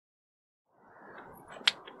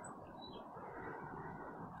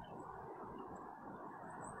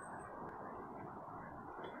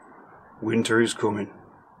Winter is coming.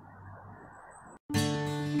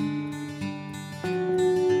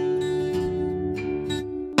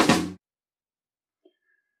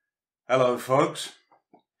 Hello folks,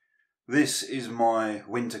 this is my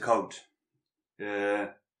winter coat.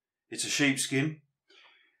 It's a sheepskin.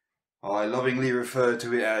 I lovingly refer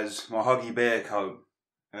to it as my Huggy Bear coat.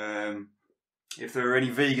 If there are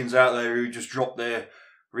any vegans out there who just drop their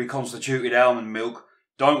reconstituted almond milk,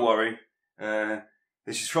 don't worry.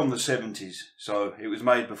 This is from the 70s, so it was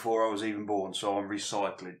made before I was even born, so I'm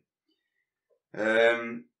recycling.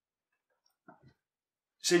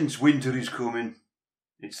 Since winter is coming,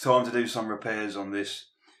 it's time to do some repairs on this.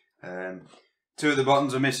 Two of the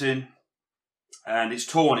buttons are missing, and it's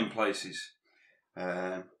torn in places.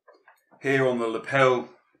 Here on the lapel,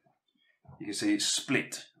 you can see it's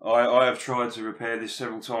split. I have tried to repair this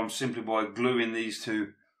several times simply by gluing these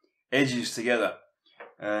two edges together.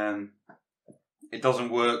 It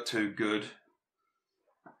doesn't work too good.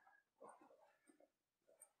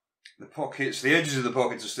 The pockets, the edges of the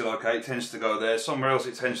pockets are still okay, it tends to go there. Somewhere else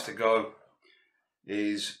it tends to go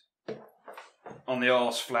is on the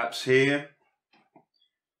arse flaps here.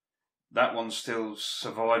 That one's still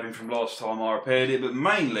surviving from last time I repaired it, but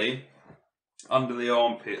mainly under the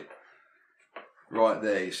armpit right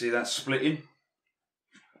there. You see that splitting?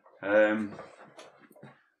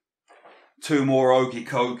 Two more okie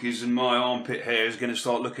cokies and my armpit hair is going to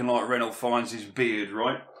start looking like Reynolds finds his beard,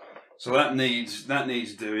 right? So that needs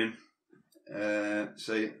doing.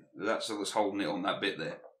 See, that's what's holding it on that bit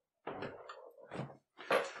there.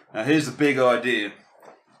 Now here's the big idea.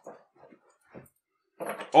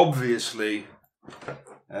 Obviously,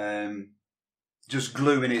 just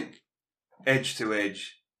gluing it edge to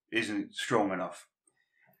edge isn't strong enough.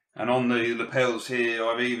 And on the lapels here,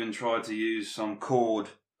 I've even tried to use some cord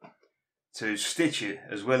to stitch it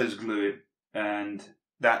as well as glue it, and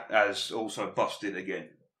that has also busted again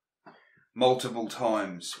multiple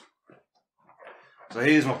times. So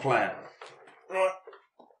here's my plan. Right.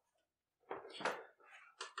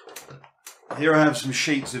 Here I have some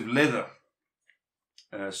sheets of leather,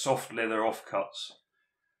 soft leather offcuts.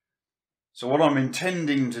 So what I'm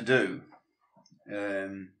intending to do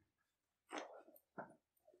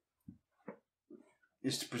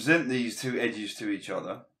is to present these two edges to each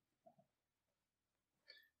other,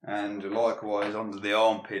 and likewise under the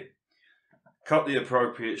armpit, cut the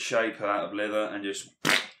appropriate shape out of leather and just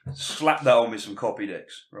slap that on with some Copydex,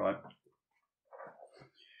 right?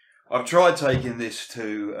 I've tried taking this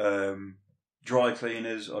to dry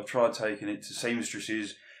cleaners, I've tried taking it to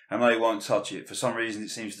seamstresses, and they won't touch it. For some reason it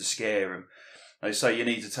seems to scare them. They say you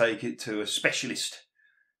need to take it to a specialist,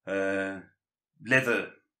 leather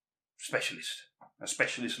specialist, a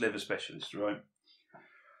specialist leather specialist, right?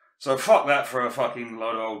 So fuck that for a fucking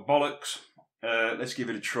load of old bollocks. Let's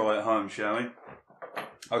give it a try at home, shall we?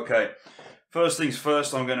 Okay, first things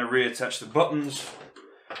first, I'm going to reattach the buttons.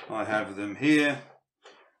 I have them here.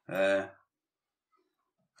 I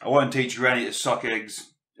won't teach Granny to suck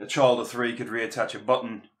eggs. A child of 3 could reattach a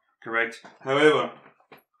button, correct? However,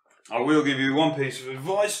 I will give you one piece of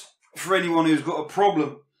advice for anyone who's got a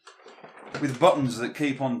problem with buttons that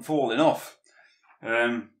keep on falling off.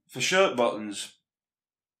 For shirt buttons,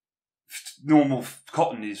 normal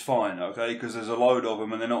cotton is fine, okay, because there's a load of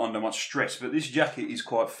them and they're not under much stress. But this jacket is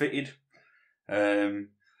quite fitted, and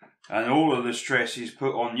all of the stress is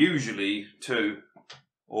put on usually 2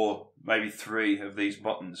 or maybe 3 of these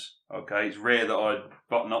buttons. Okay, it's rare that I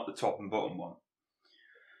button up the top and bottom one.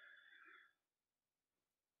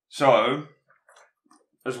 So,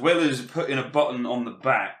 as well as putting a button on the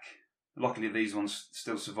back, luckily these ones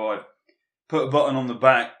still survive. Put a button on the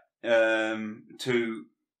back to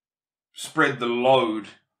spread the load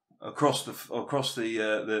across the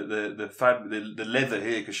leather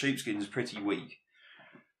here, because sheepskin is pretty weak.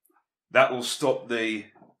 That will stop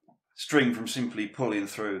the string from simply pulling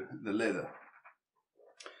through the leather.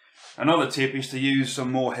 Another tip is to use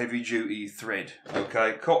some more heavy duty thread.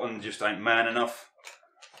 Okay, cotton just ain't man enough.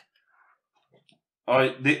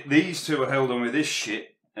 These two are held on with this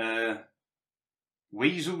shit.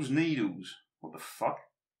 Weasel's needles. What the fuck?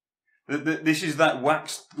 This is that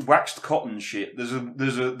waxed cotton shit. There's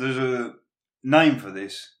a name for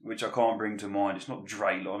this which I can't bring to mind. It's not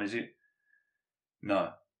Draylon, is it?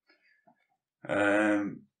 No.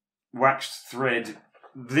 Waxed thread.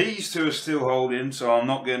 These two are still holding, so I'm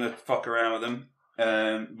not going to fuck around with them.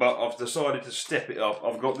 But I've decided to step it up.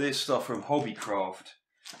 I've got this stuff from Hobbycraft,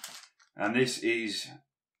 and this is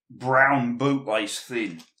brown bootlace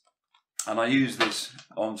thin, and I use this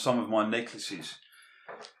on some of my necklaces.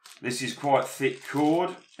 This is quite thick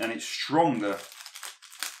cord, and it's stronger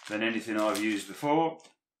than anything I've used before.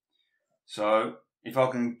 So if I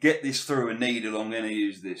can get this through a needle, I'm going to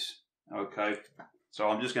use this. Okay, so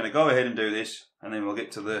I'm just going to go ahead and do this, and then we'll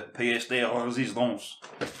get to the pièce de résistance.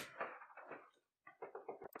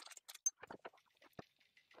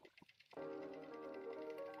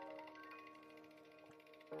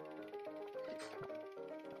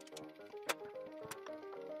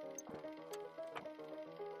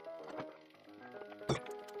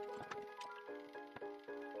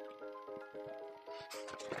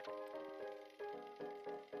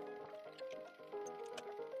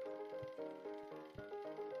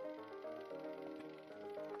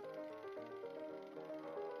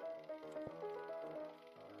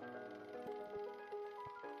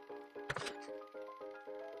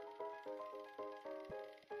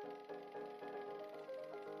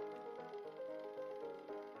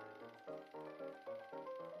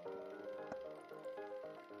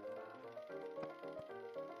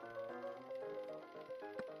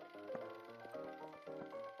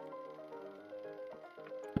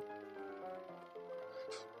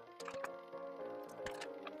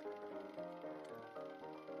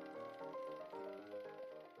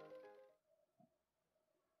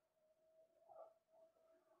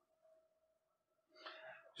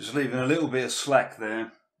 Just leaving a little bit of slack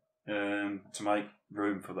there to make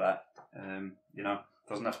room for that. You know,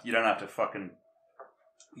 you don't have to fucking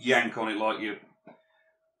yank on it like you're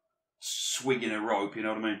swigging a rope. You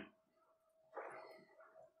know what I mean?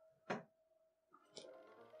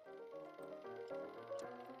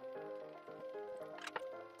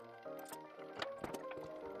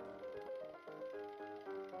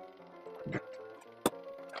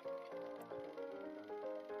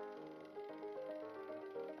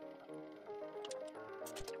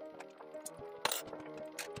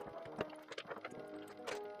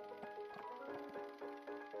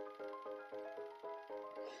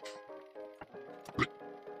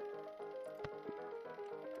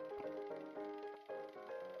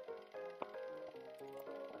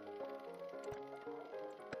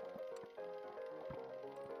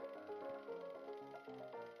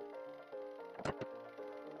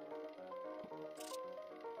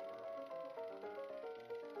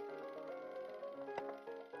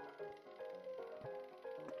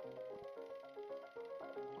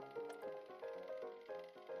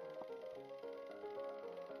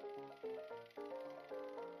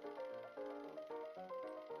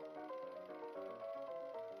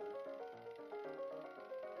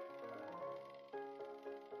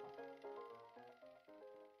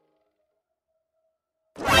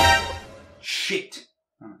 Shit.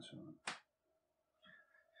 Oh, that's all right.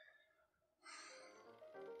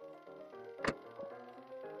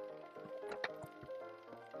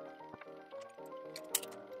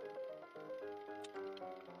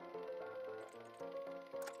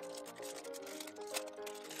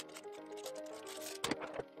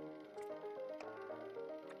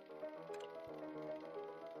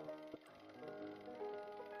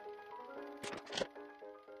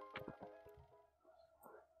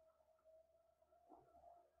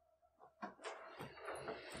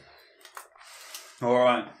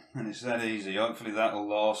 Alright, and it's that easy. Hopefully that'll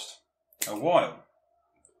last a while.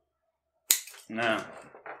 Now,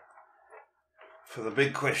 for the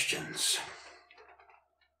big questions.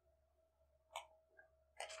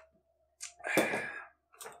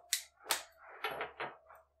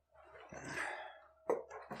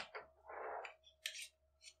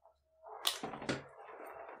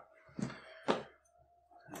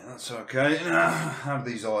 That's okay. How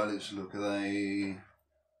do these eyelets look? Are they...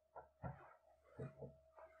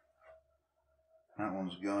 That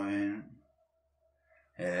one's going.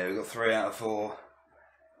 Yeah, we've got 3 out of 4,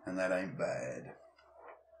 and that ain't bad.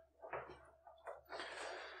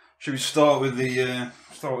 Should we start with the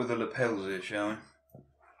lapels here, shall we?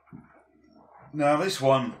 Now this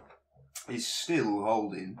one is still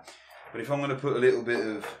holding, but if I'm going to put a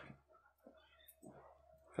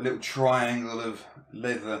little triangle of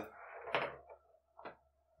leather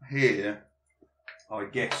here, I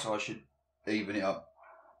guess I should even it up.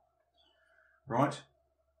 Right?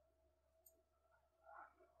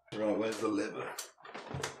 Right, where's the lever?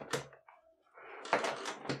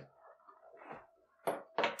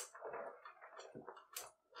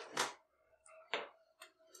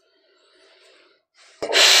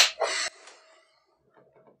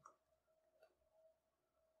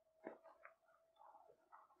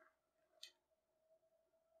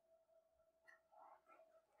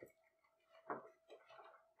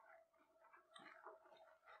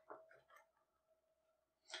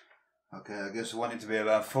 Okay, I guess I want it to be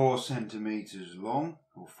about 4 centimetres long,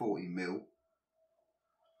 or 40 mil.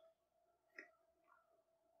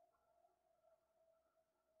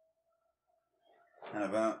 and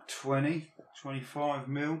about 25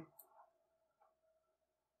 mil.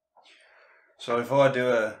 So if I do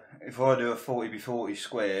a 40x40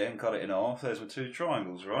 square and cut it in half, there's my two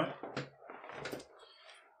triangles, right?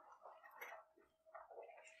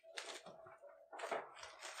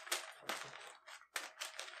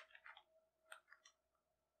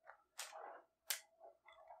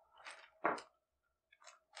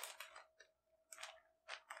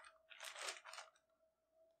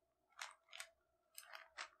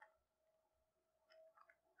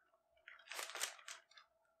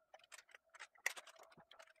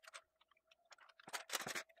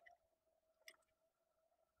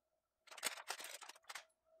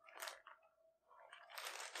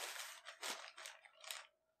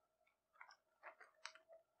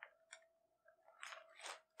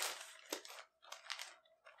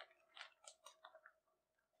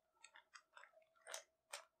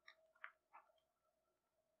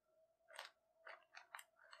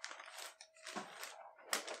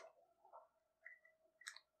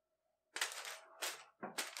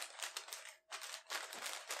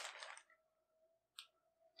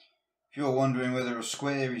 If you're wondering whether a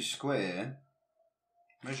square is square,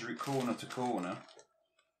 measure it corner to corner.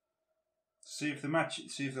 See if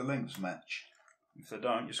the lengths match. If they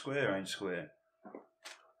don't, your square ain't square.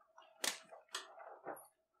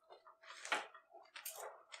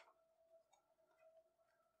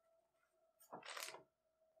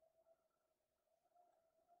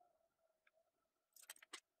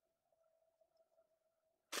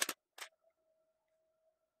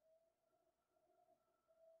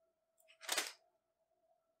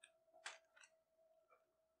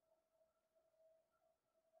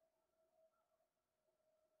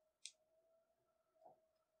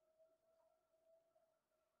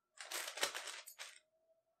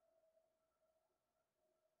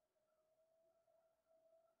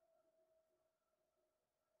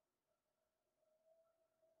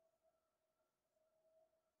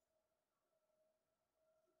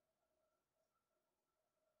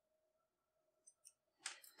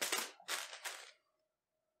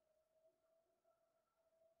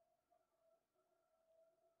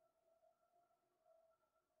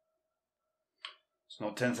 It's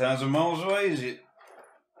not 10,000 miles away, is it?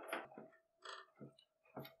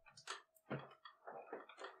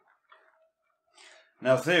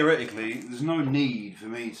 Now theoretically, there's no need for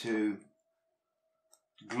me to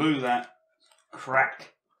glue that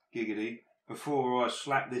crack giggity before I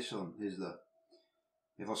slap this on, is there?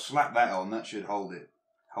 If I slap that on, that should hold it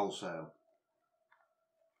wholesale.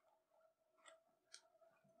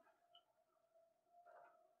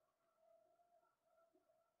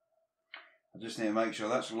 I just need to make sure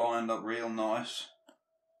that's lined up real nice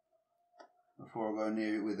before I go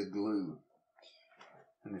near it with the glue.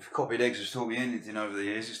 And if Copydex has taught me anything over the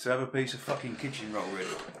years, it's to have a piece of fucking kitchen roll ready.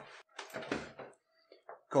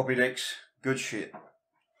 Copydex, good shit.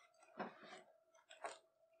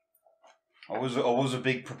 I was a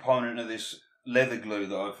big proponent of this leather glue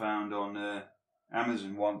that I found on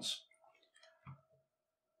Amazon once.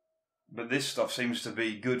 But this stuff seems to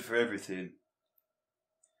be good for everything.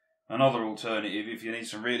 Another alternative, if you need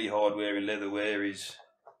some really hard wearing leatherware, is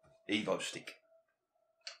Evo Stick.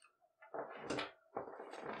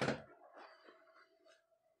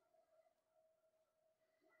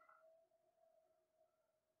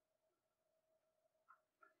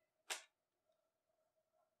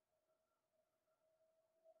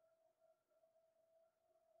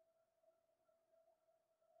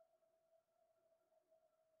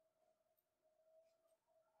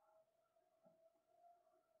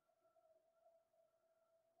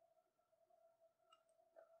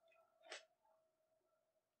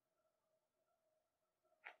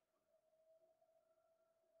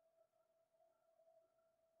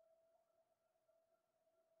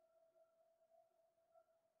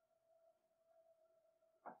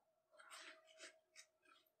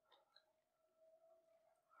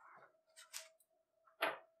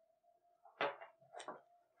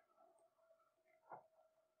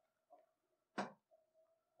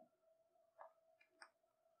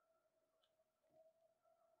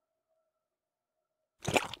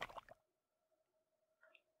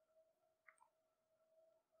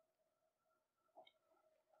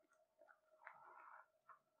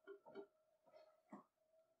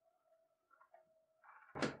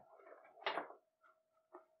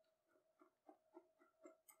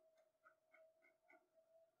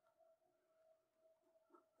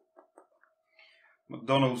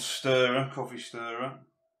 McDonald's stirrer, coffee stirrer.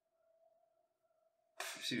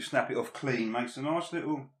 So you snap it off clean, makes a nice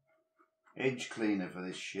little edge cleaner for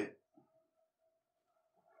this shit.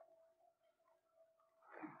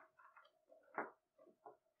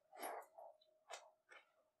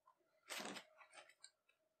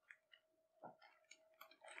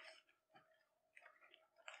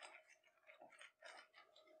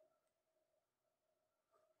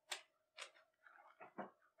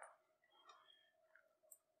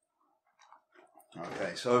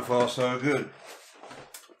 Okay, so far so good.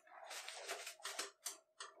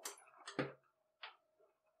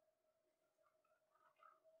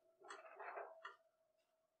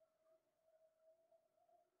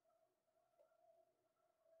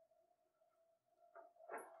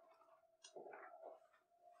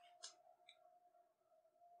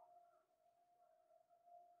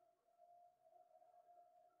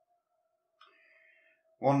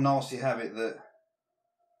 One nasty habit that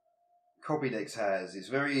Copydex has, it's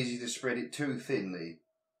very easy to spread it too thinly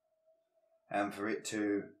and for it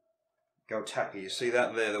to go tacky. You see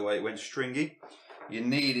that there, the way it went stringy? You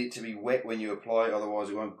need it to be wet when you apply it,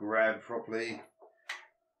 otherwise it won't grab properly.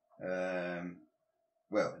 Well,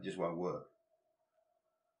 it just won't work.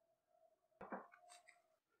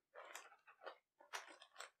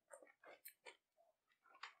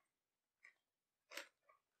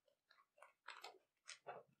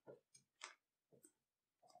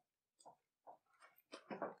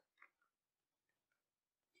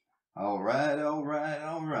 Alright, alright,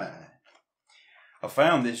 alright. I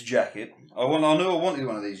found this jacket. I knew I wanted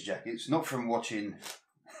one of these jackets, not from watching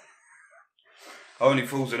Only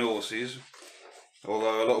Fools and Horses,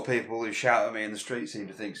 although a lot of people who shout at me in the street seem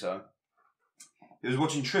to think so. It was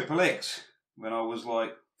watching Triple X when I was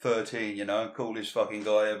like 13, you know, coolest fucking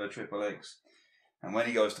guy ever, Triple X. And when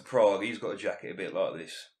he goes to Prague, he's got a jacket a bit like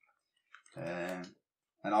this. And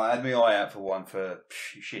I had my eye out for one for,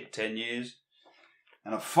 10 years.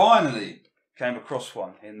 And I finally came across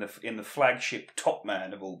one in the flagship Top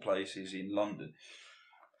Man of all places in London.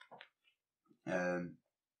 They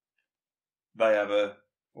have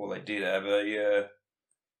they did have a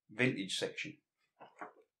vintage section.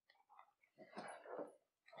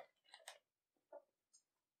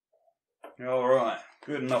 All right,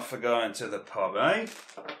 good enough for going to the pub, eh?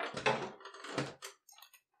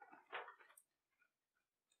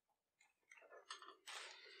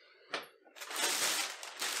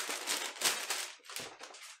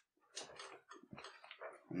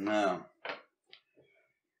 Now,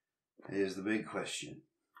 here's the big question.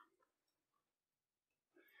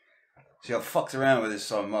 See, I've fucked around with this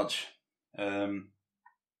so much that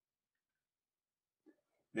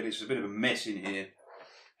it's a bit of a mess in here.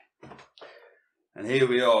 And here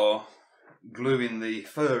we are, gluing the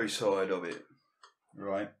furry side of it,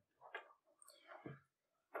 right?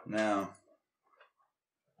 Now,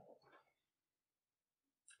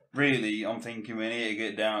 really, I'm thinking we need to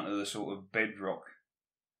get down to the sort of bedrock.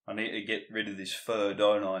 I need to get rid of this fur,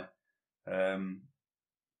 don't I?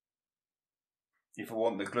 If I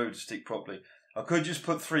want the glue to stick properly. I could just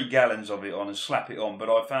put 3 gallons of it on and slap it on, but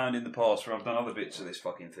I found in the past where I've done other bits of this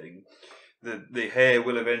fucking thing, the hair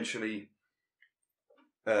will eventually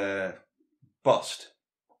bust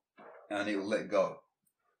and it will let go.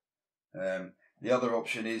 The other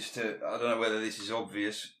option is to, I don't know whether this is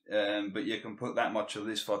obvious, but you can put that much of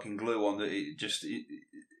this fucking glue on that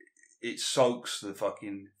it soaks the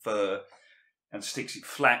fucking fur and sticks it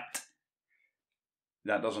flat.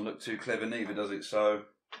 That doesn't look too clever neither, does it? So,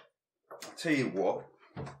 I'll tell you what.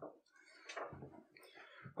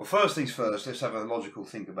 Well, first things first, let's have a logical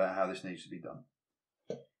think about how this needs to be done.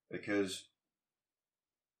 Because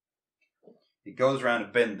it goes around a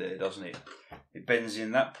bend there, doesn't it? It bends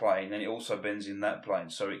in that plane and it also bends in that plane.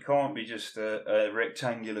 So it can't be just a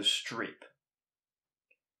rectangular strip.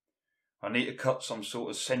 I need to cut some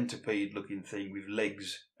sort of centipede looking thing with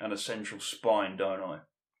legs and a central spine, don't I?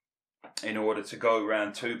 In order to go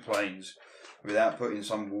around 2 planes without putting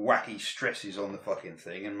some wacky stresses on the fucking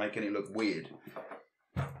thing and making it look weird.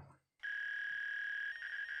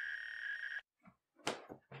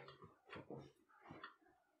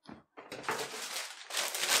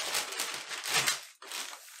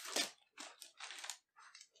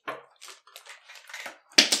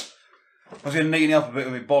 I was going to neaten it up a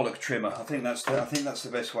bit with my bollock trimmer. I think that's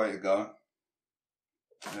the best way to go.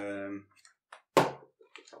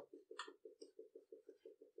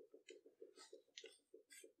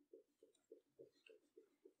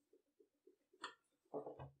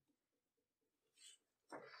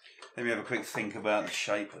 Let me have a quick think about the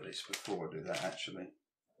shape of this before I do that, actually.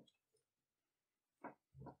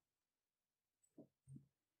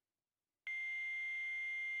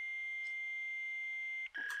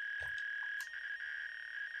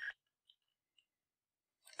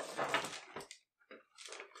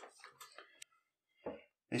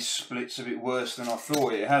 This split's a bit worse than I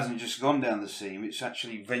thought. It hasn't just gone down the seam, it's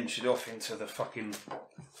actually ventured off into the fucking...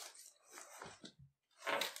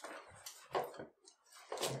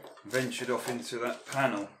 ventured off into that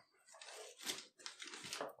panel.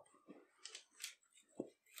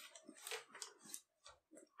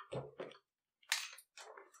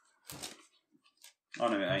 I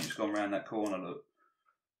paint's gone round that corner, look.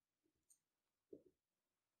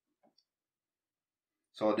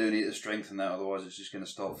 So I do need to strengthen that, otherwise it's just going to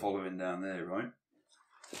start following down there, right?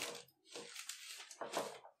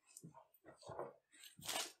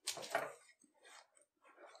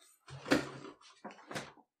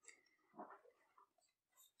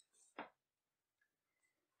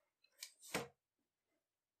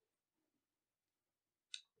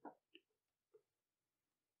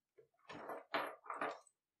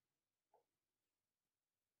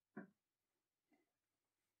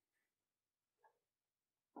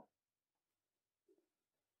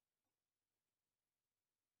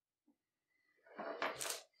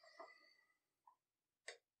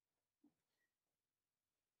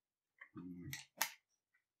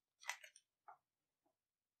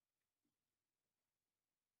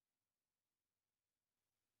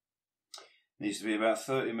 Needs to be about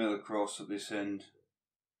 30mm across at this end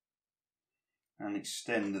and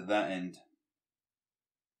extend at that end.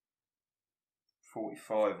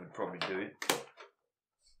 45 would probably do it.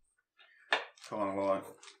 Kind of like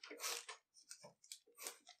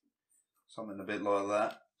something a bit like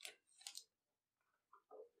that.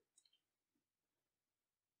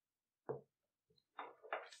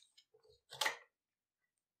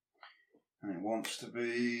 And it wants to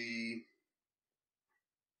be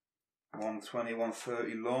 120,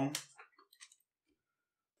 130 long.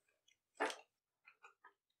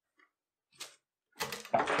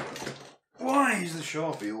 Why is the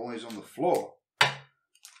Sharpie always on the floor?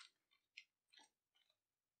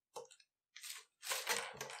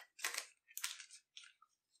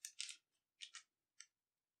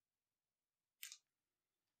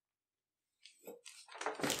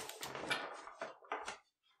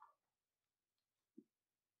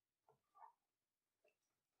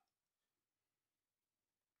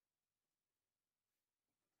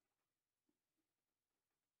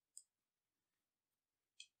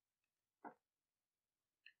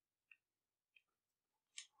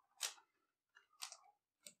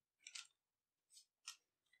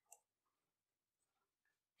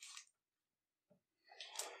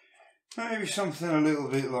 Maybe something a little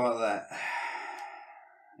bit like that.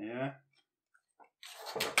 Yeah.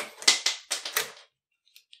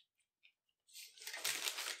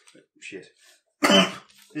 Shit.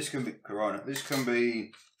 This can be Corona. This can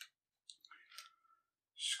be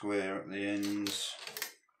square at the ends.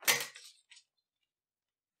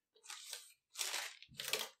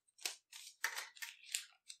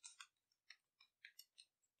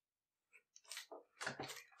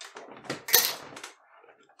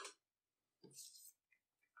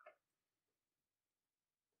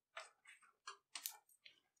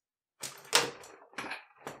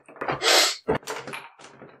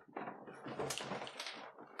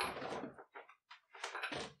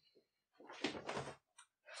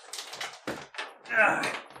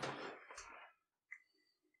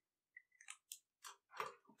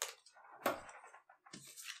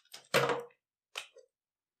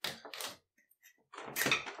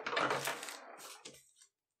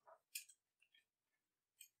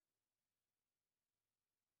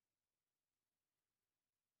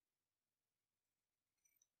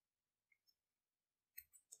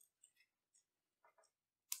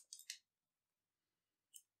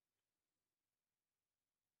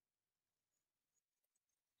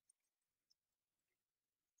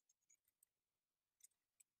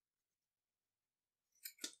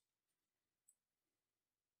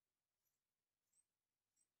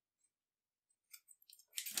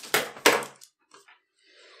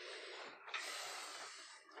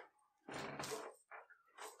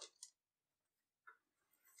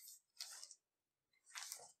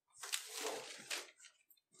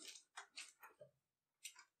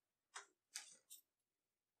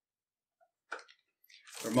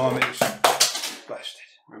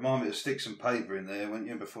 Remind me to stick some paper in there, wouldn't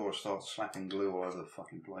you, before I start slapping glue all over the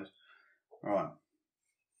fucking place. Right.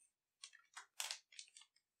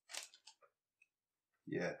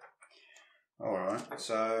 Yeah. Alright,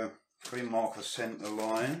 so pre-mark the centre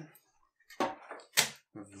line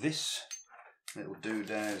of this little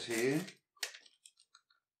doodad here.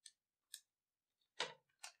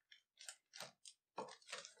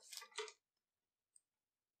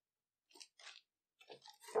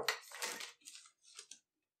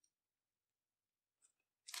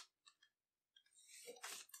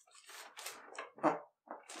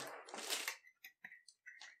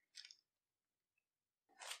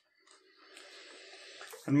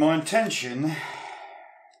 And my intention,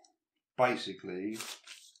 basically,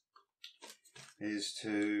 is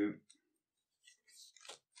to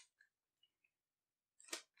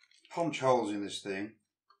punch holes in this thing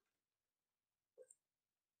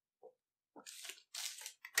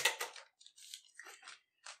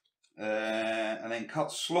and then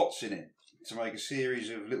cut slots in it to make a series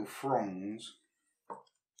of little fronds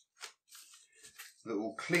that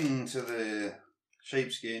will cling to the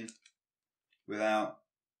sheepskin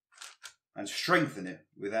and strengthen it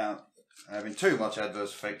without having too much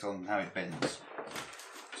adverse effect on how it bends.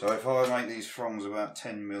 So if I make these fronds about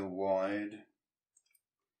 10mm wide,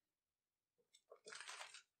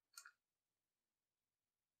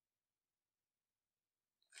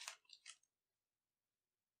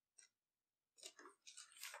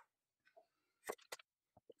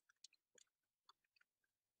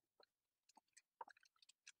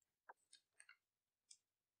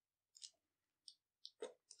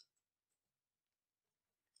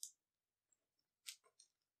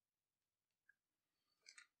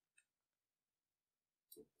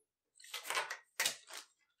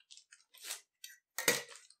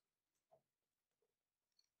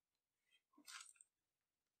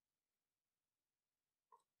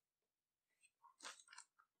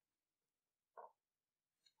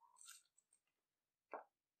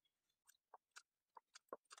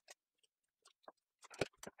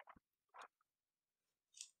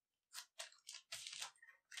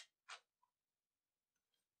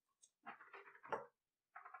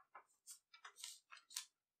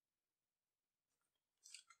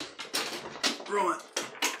 right,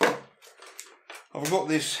 I've got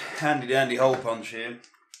this handy dandy hole punch here,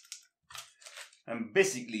 and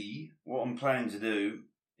basically what I'm planning to do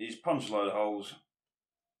is punch a load of holes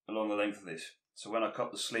along the length of this, so when I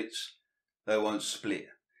cut the slits they won't split.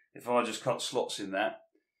 If I just cut slots in that,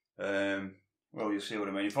 well, you'll see what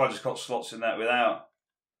I mean. If I just cut slots in that without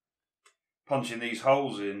punching these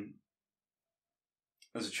holes in,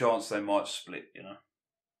 there's a chance they might split, you know.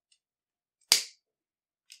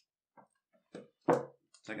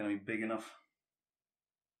 Is that going to be big enough?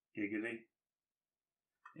 Giggly?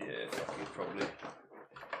 Yeah, fuck it, probably.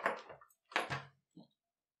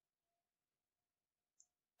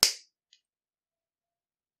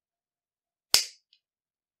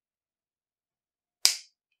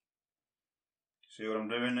 See what I'm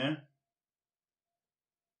doing there?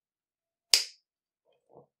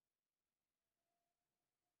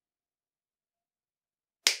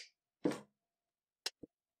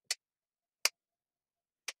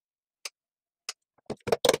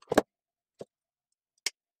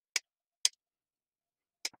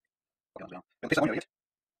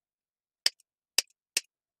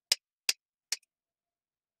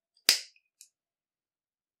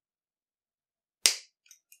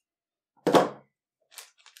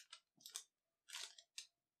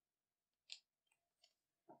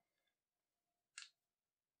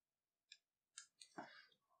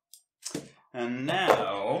 And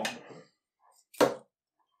now, if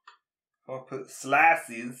I put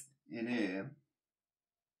slices in here,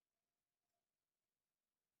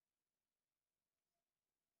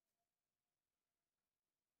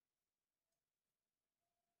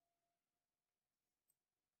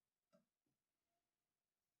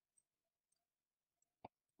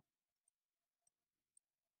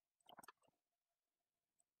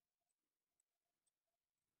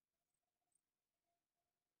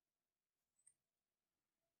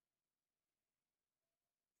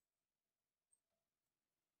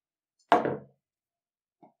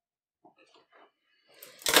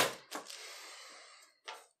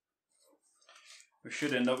 we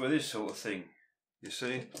should end up with this sort of thing, you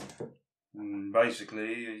see. And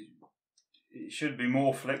basically, it should be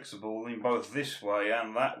more flexible in both this way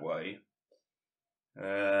and that way.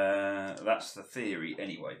 That's the theory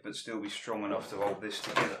anyway, but still be strong enough to hold this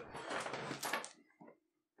together.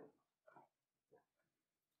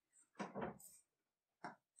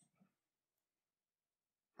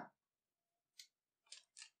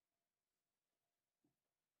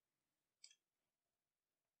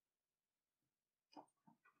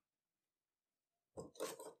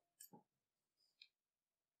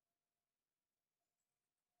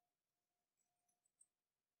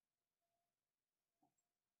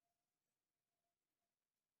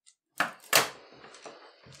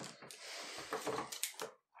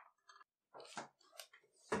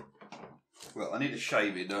 Well, I need to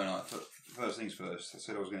shave it, don't I? First things first, I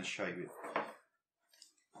said I was going to shave it.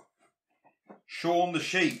 Shaun the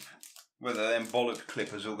sheep. Whether them bollock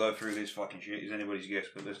clippers will go through this fucking shit is anybody's guess,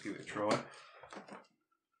 but let's give it a try.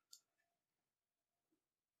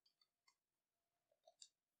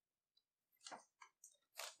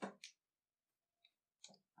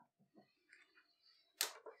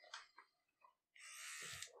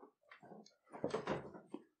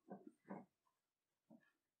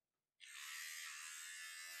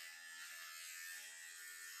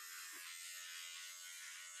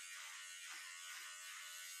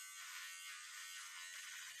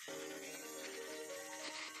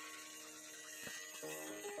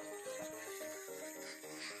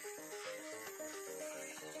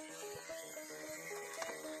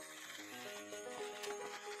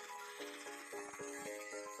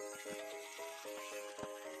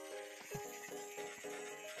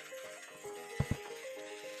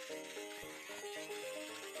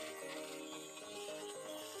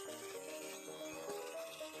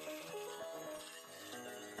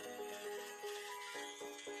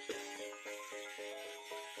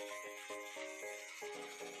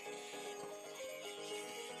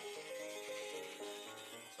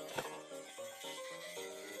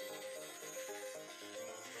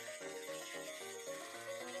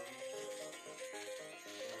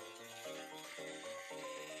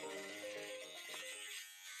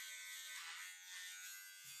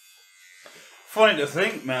 Funny to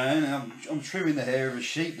think, man, I'm trimming the hair of a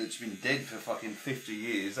sheep that's been dead for fucking 50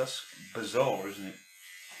 years. That's bizarre, isn't it?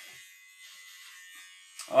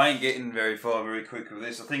 I ain't getting very far very quick with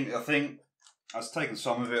this. I think I've taken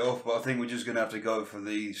some of it off, but I think we're just going to have to go for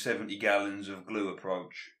the 70 gallons of glue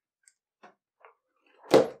approach.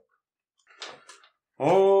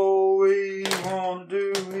 All we want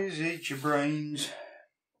to do is eat your brains.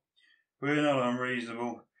 We're not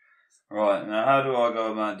unreasonable. Right, now how do I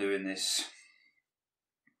go about doing this?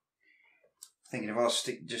 Thinking if I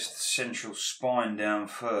stick just the central spine down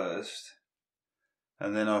first,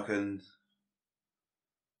 and then I can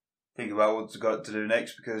think about what I've got to do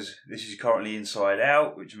next, because this is currently inside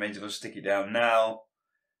out, which means if I stick it down now,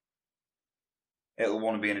 it'll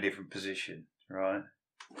want to be in a different position, right?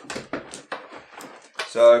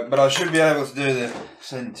 So, but I should be able to do the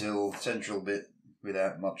central bit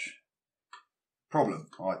without much problem,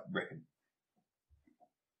 I reckon.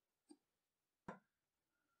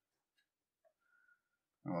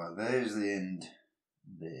 Alright, there's the end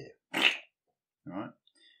there. Alright.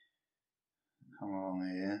 Come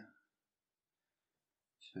along here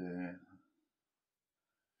to there.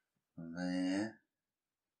 And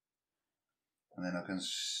then I can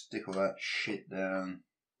stick all that shit down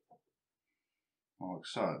like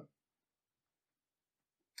so.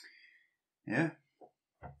 Yeah?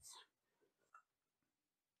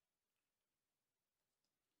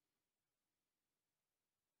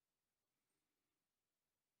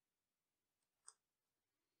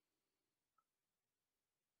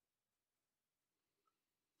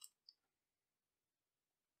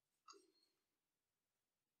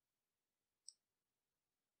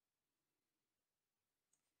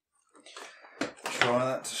 Try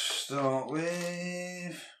that to start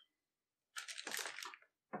with.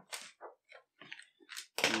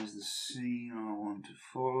 Here's the seam I want to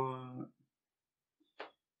follow.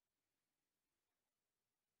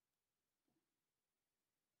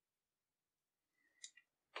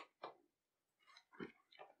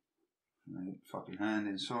 Fucking hand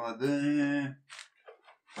inside there.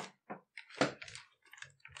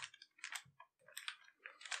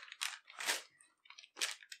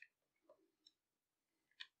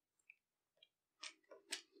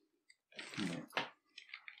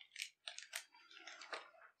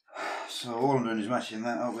 So all I'm doing is matching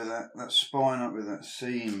that up with that spine up with that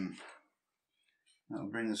seam. That'll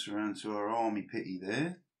bring us around to our army pitty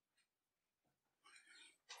there.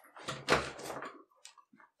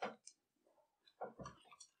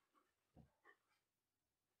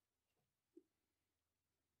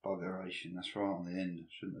 Buggeration, that's right on the end.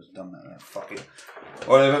 Shouldn't have done that. Fuck it.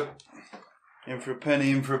 Whatever. In for a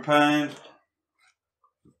penny, in for a pound.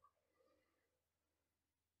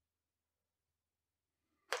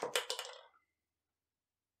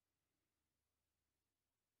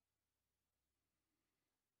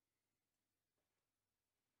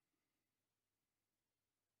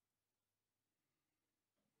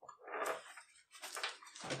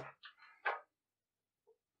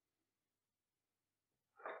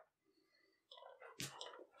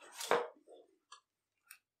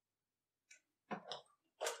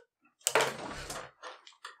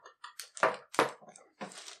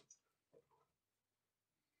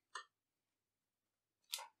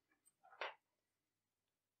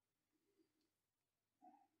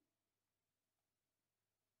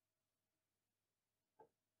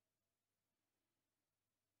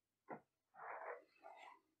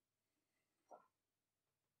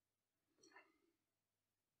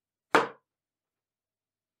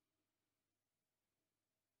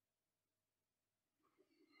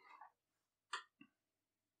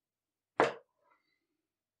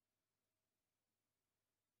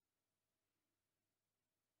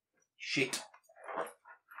 Shit.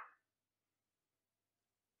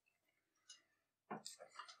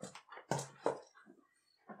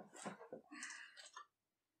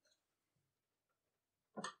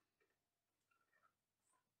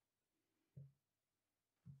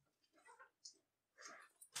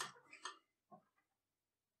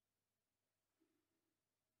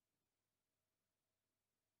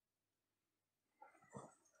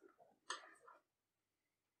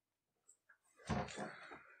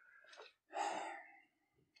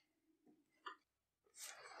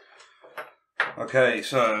 Okay,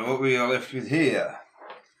 so what we are left with here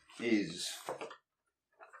is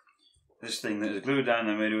this thing that is glued down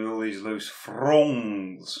the middle with all these loose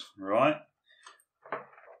fronds, right?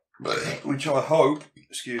 Which I hope,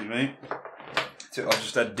 excuse me, I've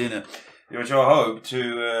just had dinner, which I hope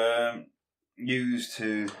to use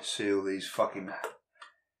to seal these fucking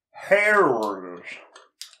hairs.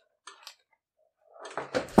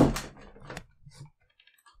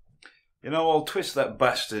 You know, I'll twist that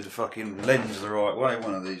bastard fucking lens the right way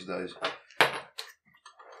one of these days.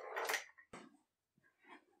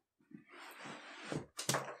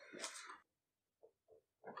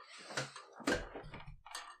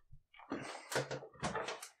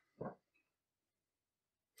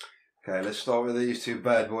 Okay, let's start with these two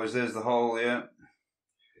bad boys. There's the hole, yeah.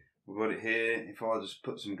 We've got it here. If I just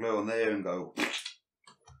put some glue on there and go.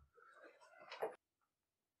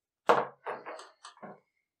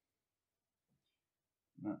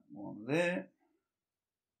 That one there.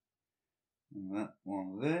 And that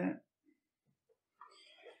one there.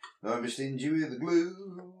 Don't be stingy with the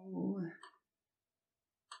glue.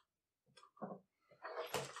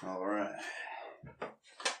 Alright.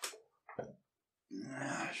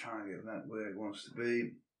 Try and get that where it wants to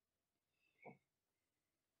be.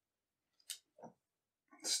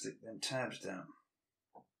 Stick them tabs down.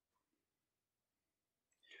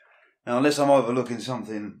 Now, unless I'm overlooking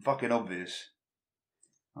something fucking obvious,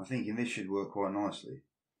 I'm thinking this should work quite nicely.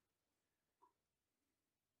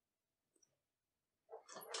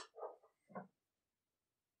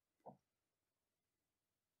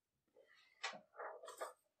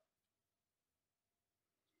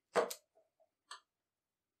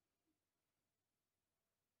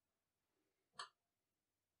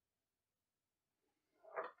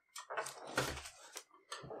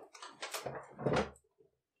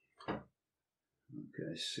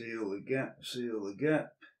 Okay, seal the gap, seal the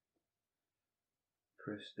gap.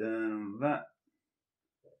 Press down on that.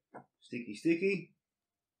 Sticky, sticky.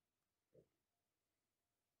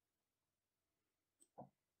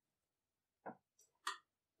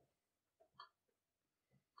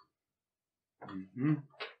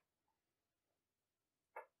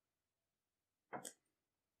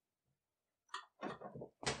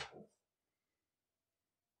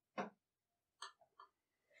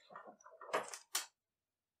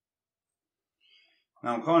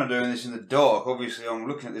 Now I'm kind of doing this in the dark. Obviously I'm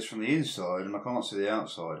looking at this from the inside and I can't see the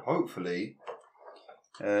outside. Hopefully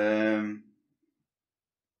I'm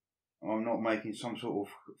not making some sort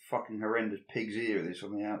of fucking horrendous pig's ear of this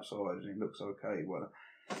on the outside and it looks okay. Well,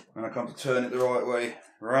 when I come to turn it the right way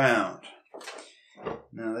round.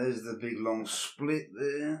 Now there's the big long split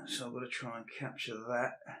there, so I've got to try and capture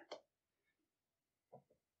that.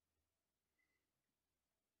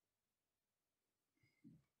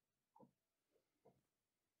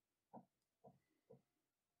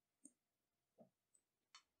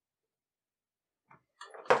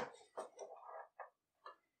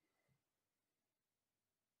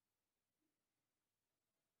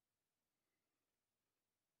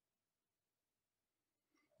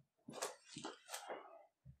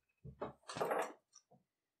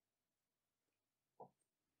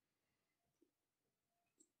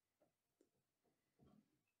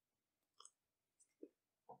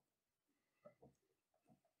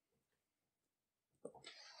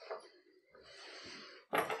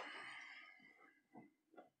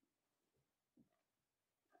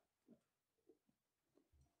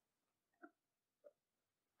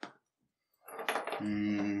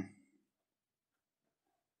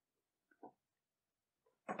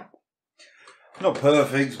 Not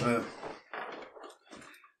perfect, but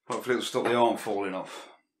hopefully it'll stop the arm falling off.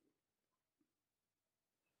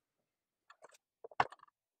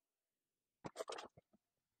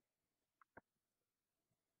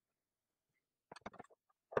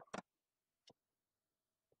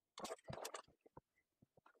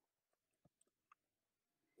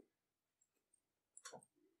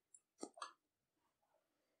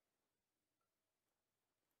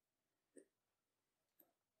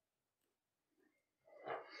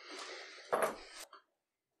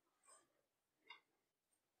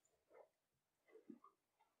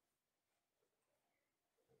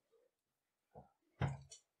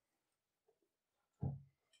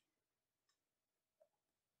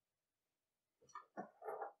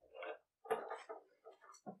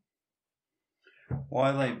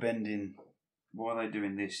 Why are they bending? Why are they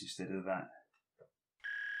doing this instead of that?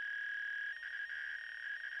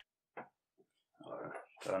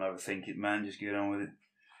 Don't overthink it, man. Just get on with it.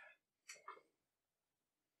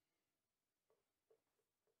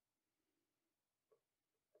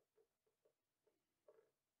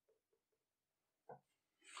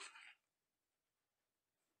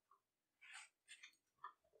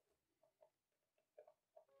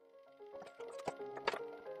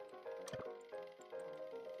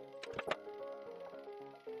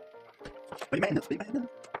 Be madness, be madness.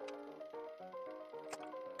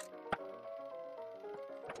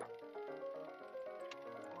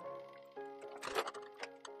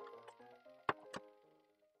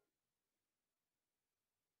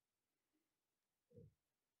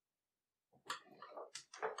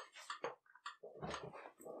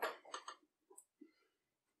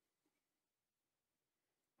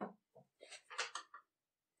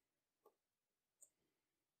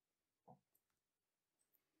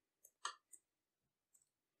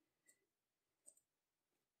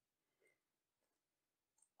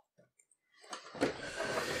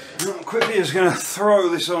 quickly just going to throw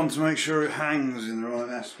this on to make sure it hangs in the right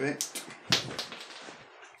aspect. What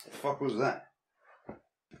the fuck was that?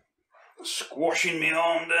 Squashing my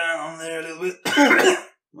arm down there a little bit.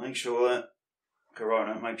 Make sure that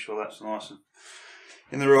Corona, make sure that's nice and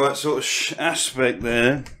in the right sort of aspect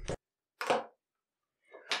there.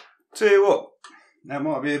 Tell you what, that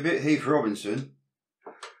might be a bit Heath Robinson,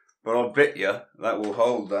 but I'll bet you that will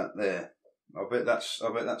hold that there. I bet that's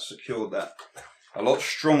secured that a lot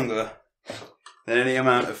stronger than any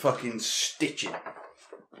amount of fucking stitching.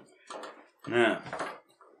 Now,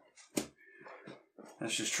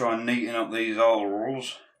 let's just try and neaten up these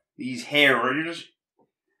holes, these hairs,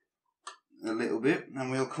 a little bit,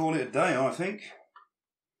 and we'll call it a day, I think.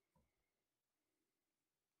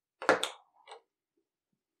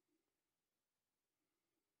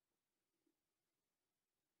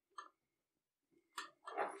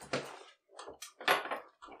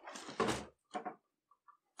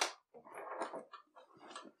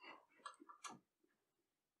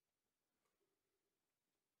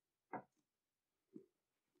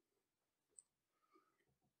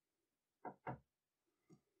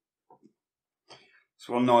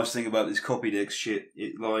 So one nice thing about this Copydex shit,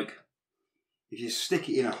 it like, if you stick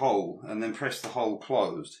it in a hole and then press the hole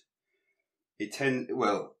closed,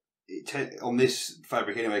 on this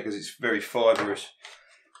fabric anyway, because it's very fibrous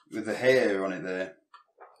with the hair on it there,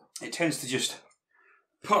 it tends to just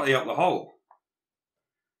putty up the hole.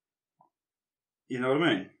 You know what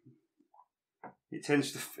I mean? It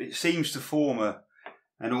seems to form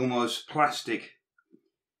an almost plastic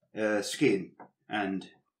skin, and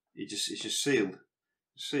it's just sealed.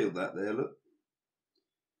 Sealed that there, look.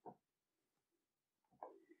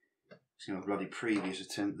 See my bloody previous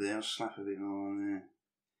attempt there, I'll slap a bit more on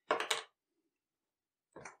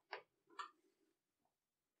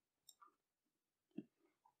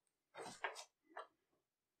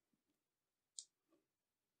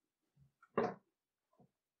there.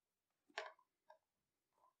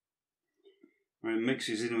 It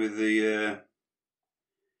mixes in with the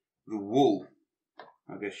wool,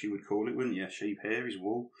 I guess you would call it, wouldn't you? Sheep hair is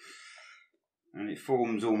wool. And it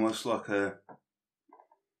forms almost like a...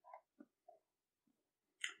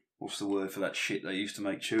 What's the word for that shit they used to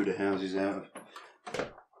make Tudor houses out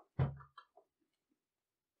of?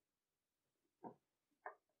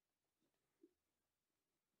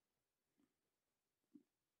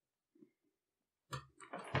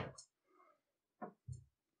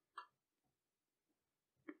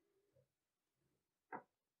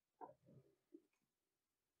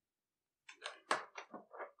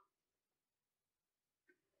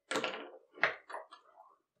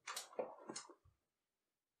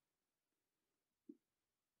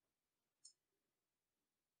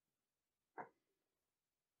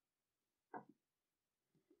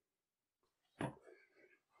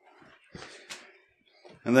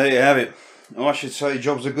 And there you have it. I should say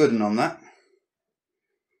jobs are good on that.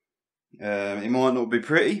 It might not be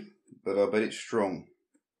pretty, but I bet it's strong.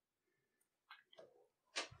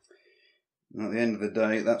 And at the end of the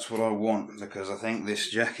day, that's what I want, because I think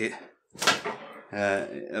this jacket,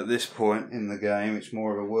 at this point in the game, it's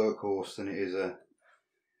more of a workhorse than it is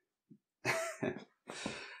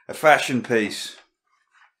a fashion piece.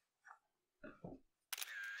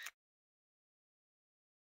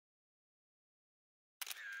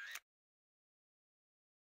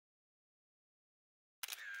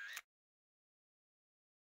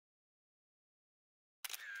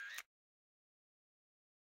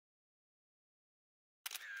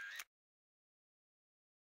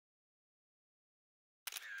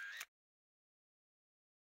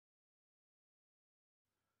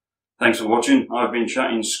 Thanks for watching. I've been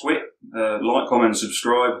chatting Squit. Like, comment,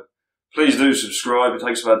 subscribe. Please do subscribe. It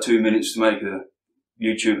takes about 2 minutes to make a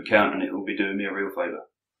YouTube account, and it will be doing me a real favour.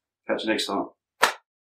 Catch you next time.